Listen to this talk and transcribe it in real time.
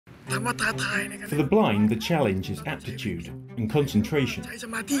For the blind, the challenge is aptitude and concentration.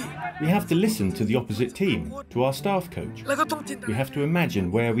 We have to listen to the opposite team, to our staff coach. We have to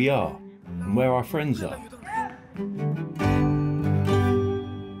imagine where we are and where our friends are.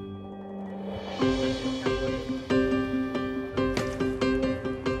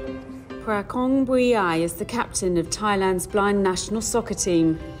 Prakrong Buayai is the captain of Thailand's blind national soccer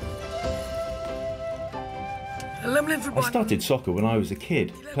team. I started soccer when I was a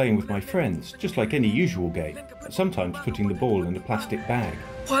kid, playing with my friends, just like any usual game, sometimes putting the ball in a plastic bag.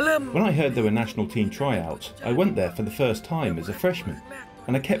 When I heard there were national team tryouts, I went there for the first time as a freshman,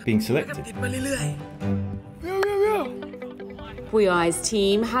 and I kept being selected. Buayai's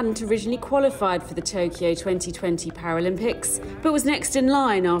team hadn't originally qualified for the Tokyo 2020 Paralympics, but was next in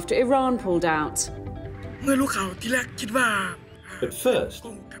line after Iran pulled out. At first,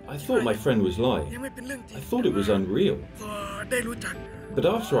 I thought my friend was lying. I thought it was unreal. But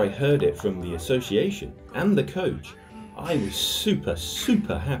after I heard it from the association and the coach, I was super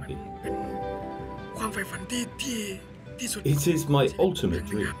happy. It is my ultimate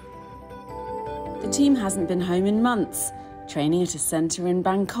dream. The team hasn't been home in months, training at a centre in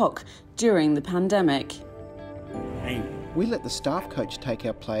Bangkok during the pandemic. We let the staff coach take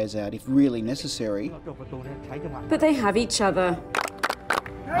our players out if really necessary. But they have each other.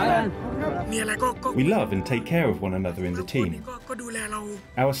 We love and take care of one another in the team.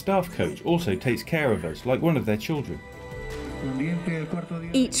 Our staff coach also takes care of us like one of their children.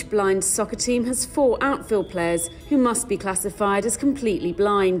 Each blind soccer team has 4 outfield players who must be classified as completely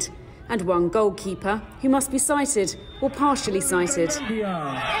blind, and 1 goalkeeper who must be sighted or partially sighted.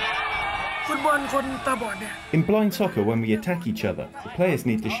 In blind soccer, when we attack each other, the players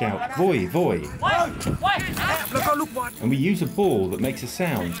need to shout "Voy Voy," and we use a ball that makes a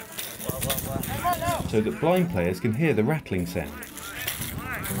sound so that blind players can hear the rattling sound.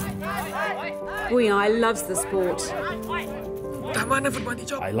 Buayai loves the sport.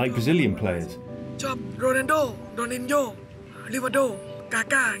 I like Brazilian players.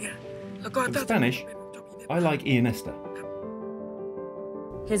 In Spanish, I like Iniesta.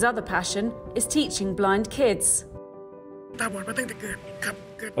 His other passion is teaching blind kids. I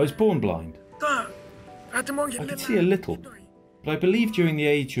was born blind. I could see a little, but I believe during the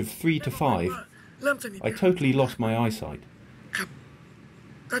age of 3 to 5, I totally lost my eyesight.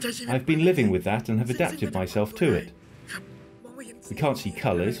 I've been living with that and have adapted myself to it. We can't see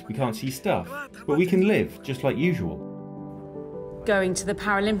colours, we can't see stuff, but we can live just like usual. Going to the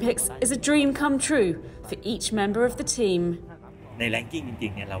Paralympics is a dream come true for each member of the team.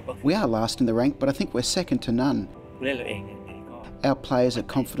 We are last in the rank, but I think we're second to none. Our players are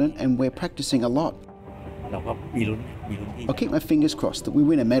confident and we're practicing a lot. I'll keep my fingers crossed that we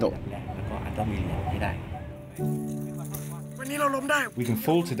win a medal. We can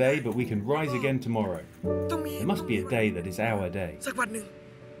fall today, but we can rise again tomorrow. There must be a day that is our day.